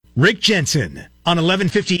Rick Jensen on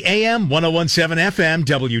 1150 AM, 1017 FM,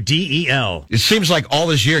 WDEL. It seems like all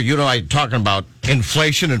this year, you and I talking about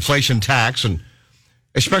inflation tax, and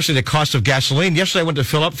especially the cost of gasoline. Yesterday I went to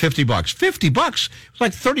fill up $50. $50. It was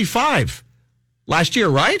like $35 last year,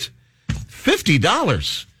 right?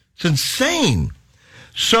 $50. It's insane.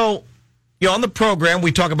 So, on the program,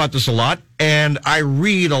 we talk about this a lot, and I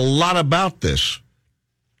read a lot about this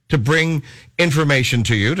to bring information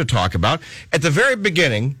to you to talk about. At the very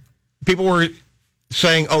beginning, people were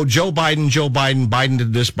saying, oh, Joe Biden, Biden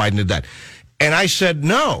did this, Biden did that. And I said,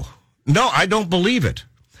 no, I don't believe it.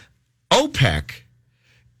 OPEC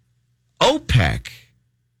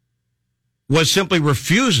was simply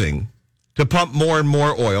refusing to pump more and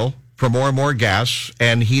more oil for more and more gas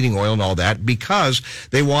and heating oil and all that because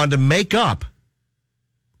they wanted to make up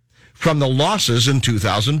from the losses in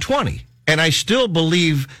 2020. And I still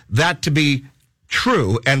believe that to be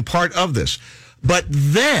true and part of this. But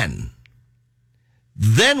then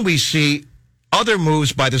we see other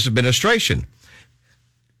moves by this administration.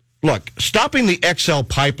 Look, stopping the XL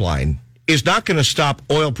pipeline is not going to stop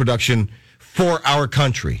oil production for our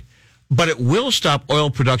country, but it will stop oil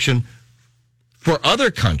production for other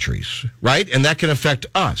countries, right? And that can affect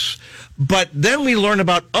us. But then we learn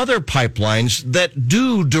about other pipelines that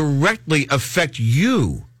do directly affect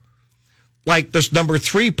you. Like this number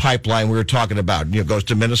 3 pipeline we were talking about, goes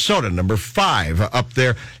to Minnesota, number 5 up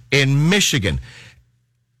there in Michigan.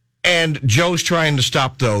 And Joe's trying to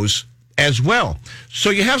stop those as well. So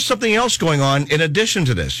you have something else going on in addition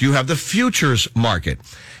to this. You have the futures market.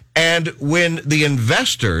 And when the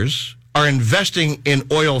investors are investing in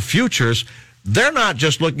oil futures, they're not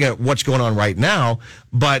just looking at what's going on right now,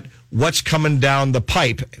 but what's coming down the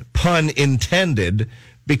pipe, pun intended,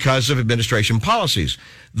 because of administration policies.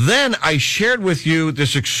 Then I shared with you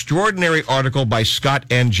this extraordinary article by Scott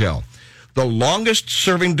Angelle, the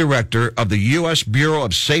longest-serving director of the U.S. Bureau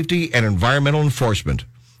of Safety and Environmental Enforcement.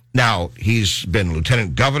 Now, he's been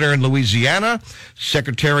lieutenant governor in Louisiana,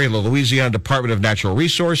 secretary of the Louisiana Department of Natural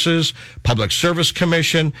Resources, Public Service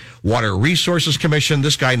Commission, Water Resources Commission.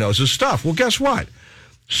 This guy knows his stuff. Well, guess what?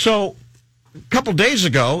 So a couple days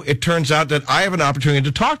ago, it turns out that I have an opportunity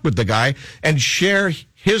to talk with the guy and share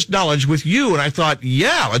his knowledge with you. And I thought,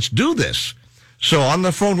 yeah, let's do this. So on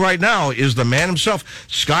the phone right now is the man himself,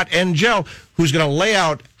 Scott Angelle, who's going to lay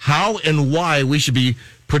out how and why we should be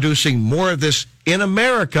producing more of this in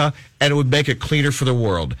America, and it would make it cleaner for the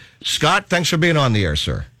world. Scott, thanks for being on the air,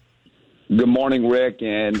 sir. Good morning, Rick,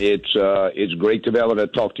 and it's great to be able to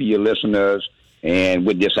talk to your listeners. And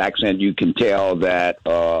with this accent, you can tell that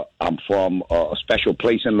I'm from a special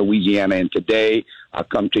place in Louisiana. And today, I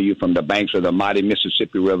come to you from the banks of the mighty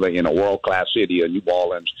Mississippi River in a world-class city of New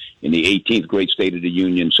Orleans in the 18th great state of the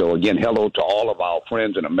Union. So, again, hello to all of our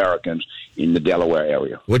friends and Americans in the Delaware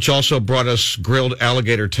area. Which also brought us grilled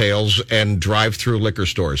alligator tails and drive-through liquor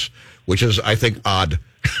stores, which is, I think, odd.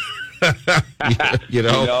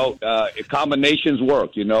 Combinations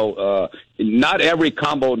work. Not every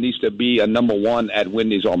combo needs to be a number one at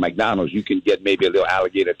Wendy's or McDonald's. You can get maybe a little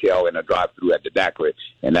alligator tail in a drive-through at the daiquiri,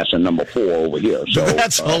 and that's a number 4 over here. So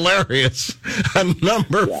that's hilarious. A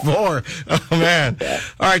number 4. Oh man! Yeah.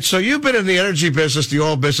 All right. So you've been in the energy business, the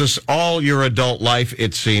oil business, all your adult life,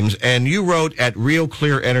 it seems, and you wrote at Real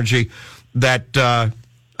Clear Energy that.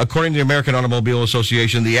 According to the American Automobile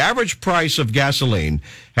Association, the average price of gasoline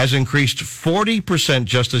has increased 40%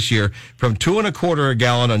 just this year, from $2.25 a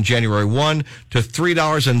gallon on January 1 to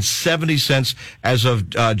 $3.70 as of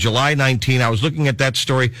July 19. I was looking at that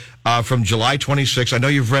story from July 26. I know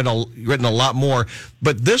you've written a lot more,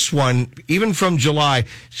 but this one, even from July,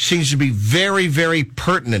 seems to be very, very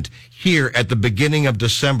pertinent here at the beginning of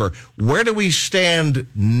December. Where do we stand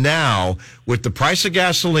now with the price of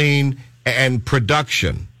gasoline and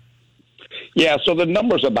production? Yeah, so the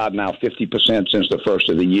number's about now 50% since the first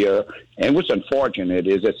of the year. And what's unfortunate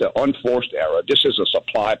is it's an unforced error. This is a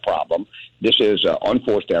supply problem. This is an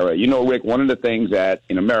unforced error. Rick, one of the things that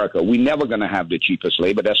in America, we're never going to have the cheapest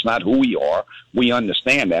labor. That's not who we are. We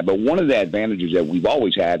understand that. But one of the advantages that we've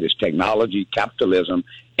always had is technology, capitalism,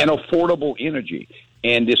 and affordable energy.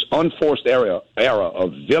 And this unforced era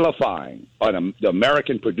of vilifying the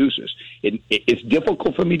American producers, it's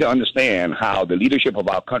difficult for me to understand how the leadership of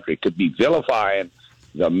our country could be vilifying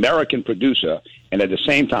the American producer and at the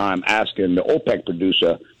same time asking the OPEC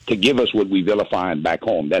producer to give us what we vilifying back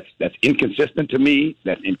home. That's inconsistent to me.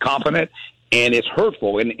 That's incompetent, and it's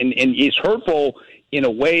hurtful. And it's hurtful in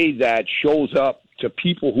a way that shows up to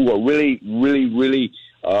people who are really, really, really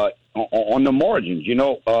on the margins.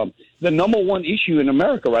 The number one issue in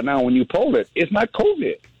America right now, when you poll it, is not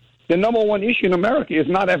COVID. The number one issue in America is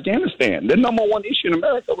not Afghanistan. The number one issue in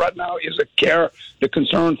America right now is the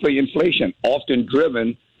concern for inflation, often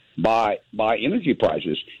driven by energy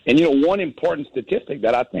prices. And, one important statistic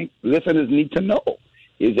that I think listeners need to know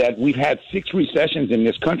is that we've had 6 recessions in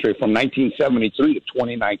this country from 1973 to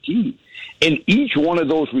 2019. And each one of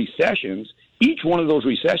those recessions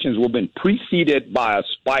will have been preceded by a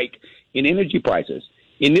spike in energy prices.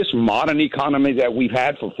 In this modern economy that we've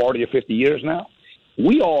had for 40 or 50 years now,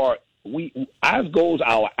 as goes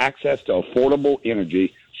our access to affordable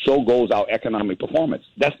energy, so goes our economic performance.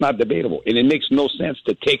 That's not debatable. And it makes no sense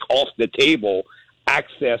to take off the table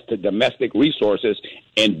access to domestic resources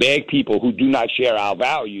and beg people who do not share our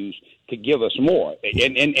values to give us more.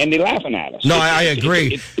 And they're laughing at us. No, I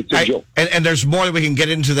agree. It's a joke. And there's more that we can get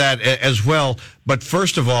into that as well. But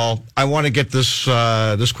first of all, I want to get this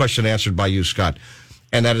question answered by you, Scott.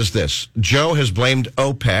 And that is this. Joe has blamed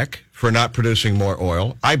OPEC for not producing more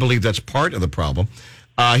oil. I believe that's part of the problem.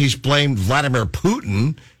 He's blamed Vladimir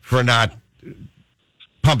Putin for not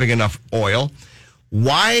pumping enough oil.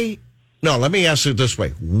 Why? No, let me ask it this way.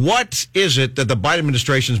 What is it that the Biden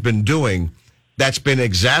administration has been doing that's been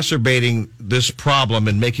exacerbating this problem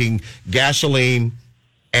and making gasoline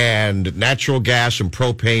and natural gas and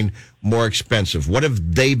propane more expensive? What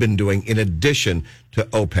have they been doing in addition to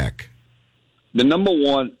OPEC? The number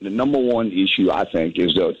one issue, I think,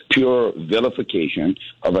 is the pure vilification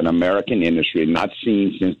of an American industry not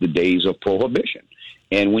seen since the days of prohibition.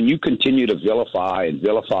 And when you continue to vilify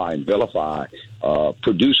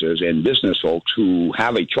producers and business folks who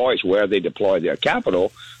have a choice where they deploy their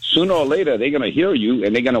capital, sooner or later they're going to hear you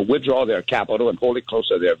and they're going to withdraw their capital and hold it close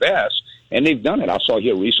to their vest. And they've done it. I saw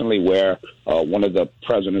here recently where one of the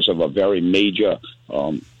presidents of a very major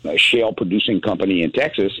shale producing company in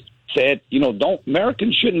Texas said,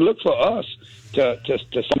 Americans shouldn't look for us to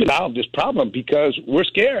solve this problem because we're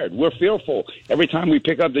scared. We're fearful. Every time we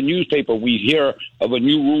pick up the newspaper, we hear of a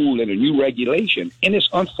new rule and a new regulation. And it's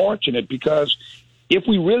unfortunate because if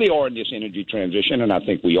we really are in this energy transition, and I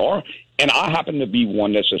think we are, and I happen to be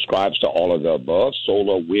one that subscribes to all of the above,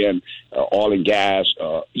 solar, wind, oil and gas,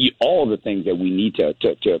 all of the things that we need to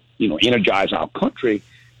energize our country.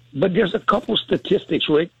 But there's a couple statistics,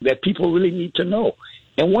 Rick, that people really need to know.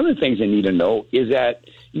 And one of the things they need to know is that,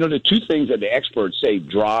 the 2 things that the experts say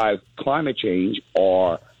drive climate change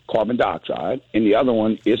are carbon dioxide, and the other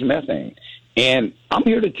one is methane. And I'm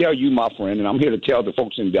here to tell you, my friend, and I'm here to tell the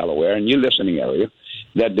folks in Delaware and your listening area,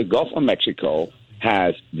 that the Gulf of Mexico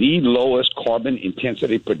has the lowest carbon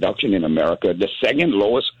intensity production in America, the second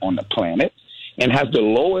lowest on the planet, and has the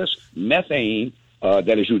lowest methane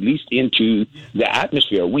that is released into the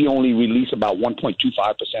atmosphere. We only release about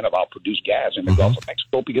 1.25% of our produced gas in the Gulf of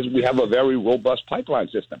Mexico because we have a very robust pipeline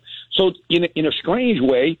system. So in a strange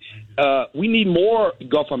way, we need more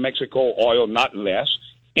Gulf of Mexico oil, not less.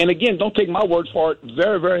 And again, don't take my word for it.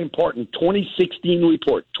 Very, very important. 2016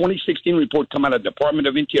 report come out of the Department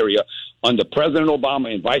of Interior under President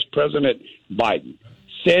Obama and Vice President Biden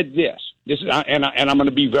said this is, and I'm going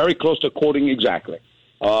to be very close to quoting exactly,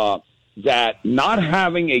 that not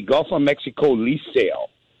having a Gulf of Mexico lease sale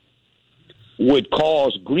would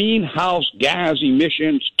cause greenhouse gas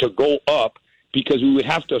emissions to go up because we would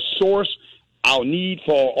have to source our need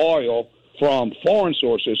for oil from foreign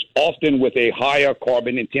sources, often with a higher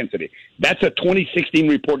carbon intensity. That's a 2016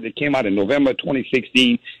 report that came out in November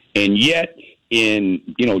 2016, and yet in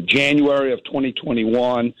January of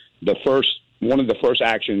 2021, one of the first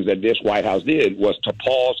actions that this White House did was to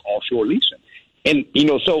pause offshore leasing. And,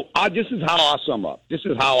 this is how I sum up. This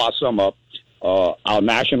is how I sum up our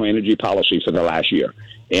national energy policy for the last year.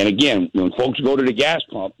 And again, when folks go to the gas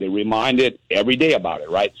pump, they're reminded every day about it,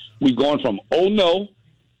 right? We've gone from, oh no,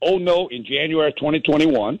 in January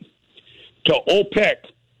 2021 to OPEC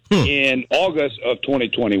in August of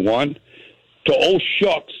 2021 to oh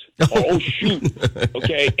shucks or oh shoot.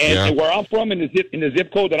 Okay. And where I'm from in the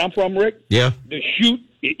zip code that I'm from, Rick, the shoot,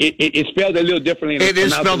 it's spelled a little differently. It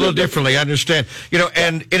is spelled a little differently. I understand.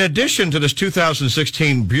 And in addition to this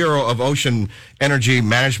 2016 Bureau of Ocean Energy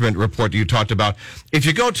Management report that you talked about, if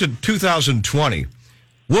you go to 2020,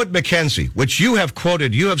 Wood Mackenzie, which you have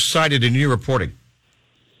cited in your reporting,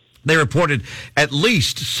 they reported at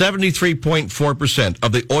least 73.4%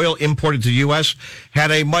 of the oil imported to the U.S.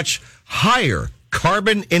 had a much higher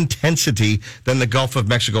carbon intensity than the Gulf of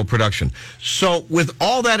Mexico production. So with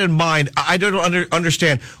all that in mind, I don't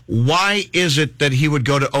understand why is it that he would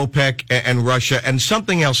go to OPEC and Russia and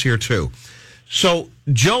something else here too. So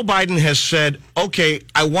Joe Biden has said, okay,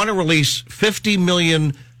 I want to release 50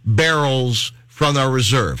 million barrels from our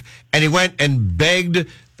reserve. And he went and begged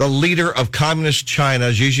the leader of Communist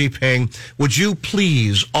China, Xi Jinping, would you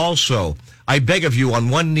please also, I beg of you on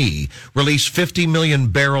one knee, release 50 million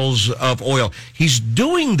barrels of oil? He's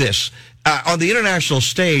doing this on the international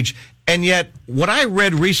stage, and yet what I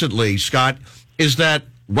read recently, Scott, is that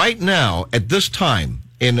right now, at this time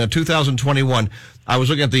in 2021, I was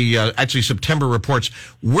looking at the actually September reports,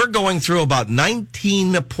 we're going through about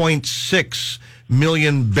 19.6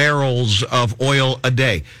 million barrels of oil a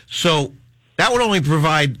day. So that would only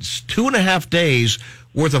provide 2.5 days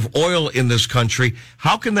worth of oil in this country.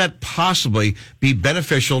 How can that possibly be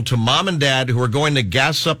beneficial to mom and dad who are going to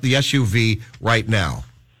gas up the SUV right now?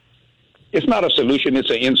 It's not a solution, it's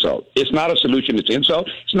an insult. It's not a solution, it's an insult.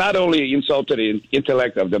 It's not only an insult to the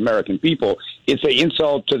intellect of the American people, it's an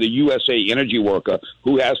insult to the USA energy worker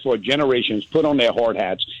who has for generations put on their hard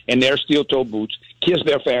hats and their steel-toe boots, kissed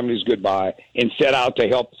their families goodbye, and set out to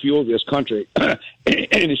help fuel this country.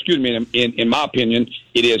 And excuse me, in my opinion,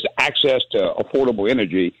 it is access to affordable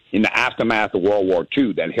energy in the aftermath of World War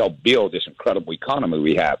II that helped build this incredible economy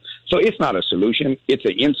we have. So it's not a solution, it's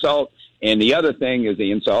an insult. And the other thing is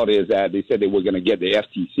the insult is that they said they were going to get the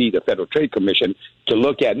FTC, the Federal Trade Commission, to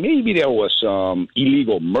look at maybe there was some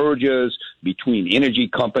illegal mergers between energy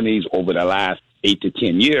companies over the last 8 to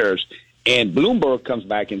 10 years. And Bloomberg comes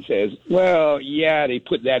back and says, well, yeah, they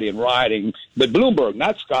put that in writing. But Bloomberg,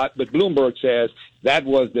 not Scott, but Bloomberg says that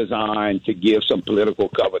was designed to give some political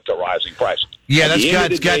cover to rising prices. Yeah,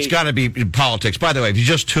 that's got to be politics. By the way, if you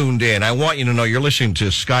just tuned in, I want you to know you're listening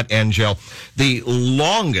to Scott Angelle, the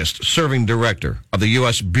longest-serving director of the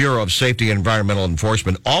U.S. Bureau of Safety and Environmental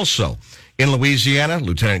Enforcement, also in Louisiana,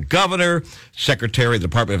 Lieutenant Governor, Secretary of the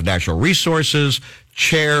Department of Natural Resources,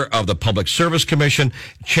 Chair of the Public Service Commission,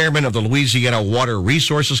 Chairman of the Louisiana Water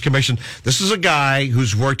Resources Commission. This is a guy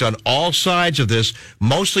who's worked on all sides of this,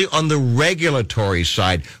 mostly on the regulatory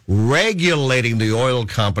side, regulating the oil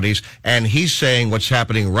companies. And he's saying what's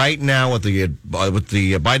happening right now with the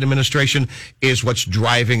Biden administration is what's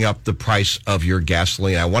driving up the price of your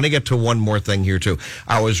gasoline. I want to get to one more thing here, too.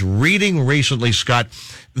 I was reading recently, Scott,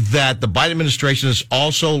 that the Biden administration is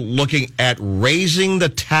also looking at raising the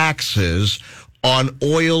taxes on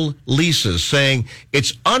oil leases, saying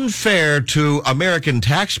it's unfair to American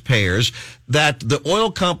taxpayers that the oil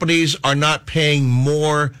companies are not paying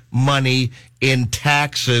more money in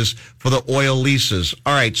taxes for the oil leases.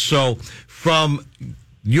 All right, so from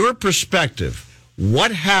your perspective,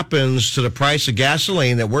 what happens to the price of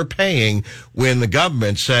gasoline that we're paying when the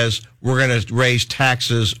government says we're going to raise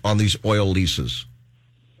taxes on these oil leases?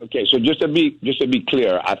 Okay, so just to be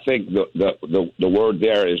clear, I think the word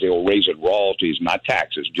there is they'll raise it royalties, not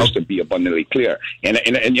taxes. Just to be abundantly clear, and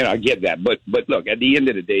you know I get that, but look, at the end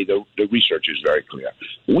of the day, the research is very clear.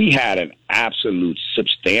 We had an absolute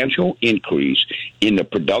substantial increase in the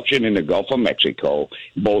production in the Gulf of Mexico,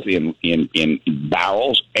 both in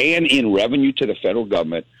barrels and in revenue to the federal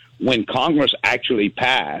government, when Congress actually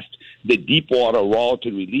passed the Deepwater Royalty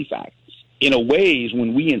Relief Act. In a ways,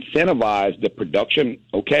 when we incentivize the production,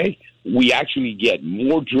 okay, we actually get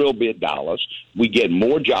more drill bit dollars, we get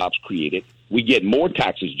more jobs created, we get more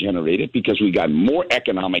taxes generated because we got more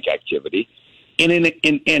economic activity. And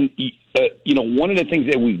you know, one of the things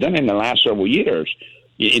that we've done in the last several years,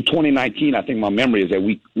 in 2019, I think my memory is that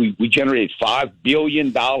we generated $5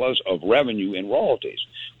 billion of revenue in royalties.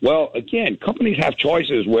 Well, again, companies have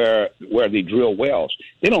choices where they drill wells.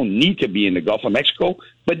 They don't need to be in the Gulf of Mexico,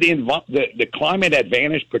 but the climate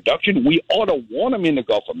advantage production, we ought to want them in the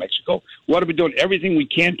Gulf of Mexico. We ought to be doing everything we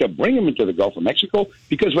can to bring them into the Gulf of Mexico,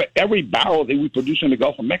 because for every barrel that we produce in the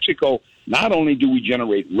Gulf of Mexico, not only do we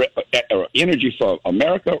generate energy for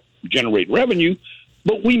America, generate revenue,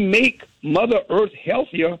 but we make Mother Earth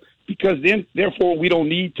healthier, because then, therefore, we don't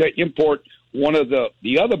need to import one of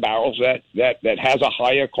the other barrels that has a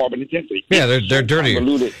higher carbon intensity. Yeah, they're dirtier.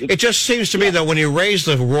 It just seems to me that when you raise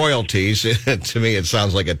the royalties, to me it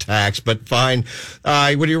sounds like a tax, but fine.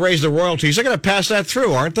 When you raise the royalties, they're going to pass that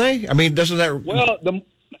through, aren't they? I mean, doesn't that? Well, the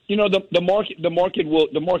market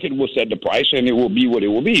will set the price, and it will be what it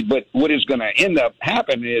will be. But what is going to end up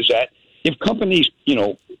happening is that if companies,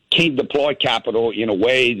 can't deploy capital in a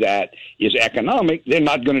way that is economic, they're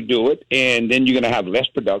not going to do it, and then you're going to have less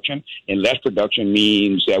production, and less production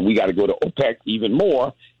means that we got to go to OPEC even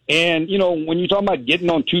more. And when you talk about getting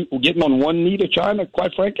on one knee to China,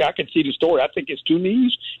 quite frankly, I could see the story. I think it's two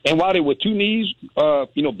knees, and while they were two knees,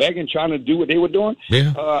 begging China to do what they were doing,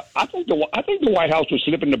 yeah. I think the White House was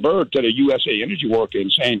slipping the bird to the USA energy worker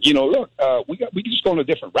and saying, look, we can just go on a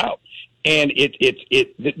different route. And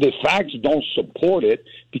the facts don't support it,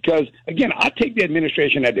 Because, again, I take the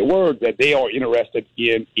administration at their word that they are interested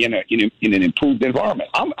in an improved environment.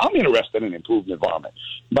 I'm interested in an improved environment.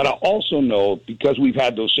 But I also know, because we've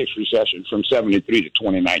had those 6 recessions from 73 to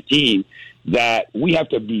 2019, that we have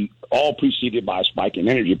to be all preceded by a spike in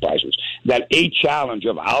energy prices. That a challenge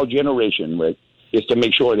of our generation, Rick, is to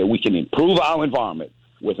make sure that we can improve our environment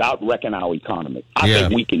without wrecking our economy. I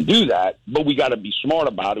think we can do that, but we got to be smart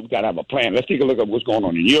about it. We got to have a plan. Let's take a look at what's going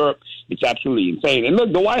on in Europe. It's absolutely insane. And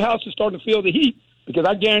look, the White House is starting to feel the heat, because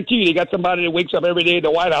I guarantee you they got somebody that wakes up every day at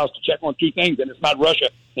the White House to check on 2 things, and it's not Russia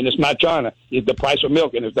and it's not China. It's the price of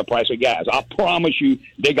milk and it's the price of gas. I promise you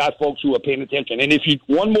they got folks who are paying attention. And if you,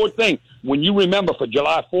 one more thing, when you remember for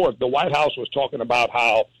July 4th, the White House was talking about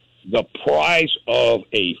how the price of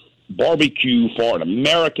a barbecue for an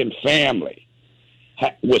American family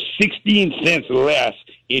was 16 cents less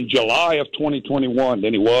in July of 2021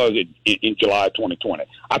 than it was in July of 2020.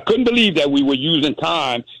 I couldn't believe that we were using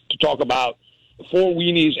time to talk about 4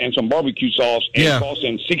 weenies and some barbecue sauce and it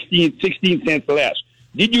costing 16 cents less.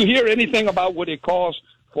 Did you hear anything about what it costs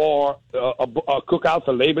for a cookout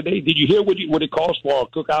for Labor Day? Did you hear what it costs for a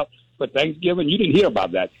cookout for Thanksgiving? You didn't hear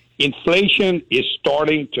about that. Inflation is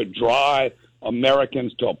starting to drive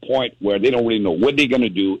Americans to a point where they don't really know what they're going to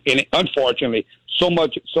do. And unfortunately, so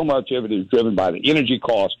much of it is driven by the energy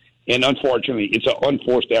costs. And unfortunately, it's an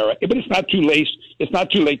unforced error. But it's not too late. It's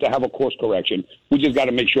not too late to have a course correction. We just got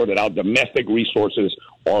to make sure that our domestic resources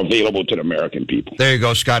are available to the American people. There you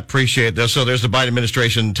go, Scott. Appreciate this. So there's the Biden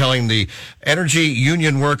administration telling the energy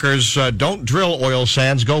union workers, don't drill oil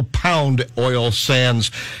sands, go pound oil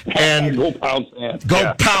sands. And go pound sands.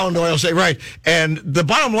 Pound oil sands, right. And the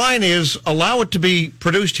bottom line is allow it to be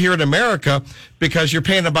produced here in America, because you're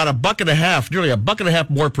paying about $1.50, nearly $1.50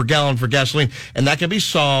 more per gallon for gasoline. And that can be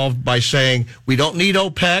solved by saying we don't need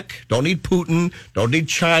OPEC, don't need Putin, don't need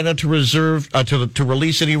China to reserve to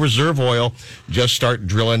release any reserve oil. Just start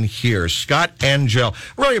drilling here. Scott Angelle,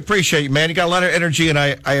 really appreciate you, man. You got a lot of energy, and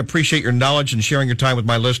I appreciate your knowledge and sharing your time with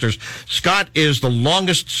my listeners. Scott is the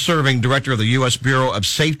longest-serving director of the U.S. Bureau of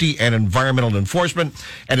Safety and Environmental Enforcement,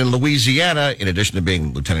 and in Louisiana, in addition to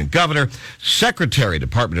being lieutenant governor, secretary,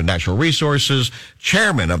 Department of Natural Resources,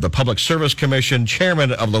 chairman of the Public Service Commission,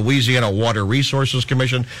 chairman of Louisiana Water Resources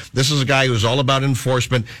Commission. This is a guy who's all about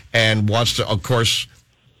enforcement and wants to, of course,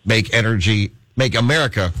 make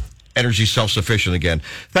America energy self-sufficient again.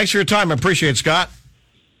 Thanks for your time. I appreciate it, Scott.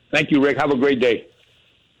 Thank you, Rick. Have a great day.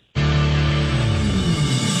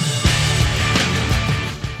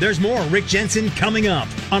 There's more Rick Jensen coming up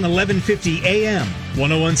on 1150 AM,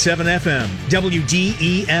 1017 FM,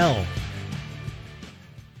 WDEL.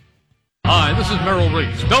 Hi, this is Merrill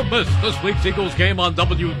Reese. Don't miss this week's Eagles game on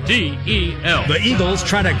WDEL. The Eagles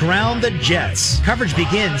try to ground the Jets. Coverage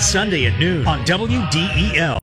begins Sunday at noon on WDEL.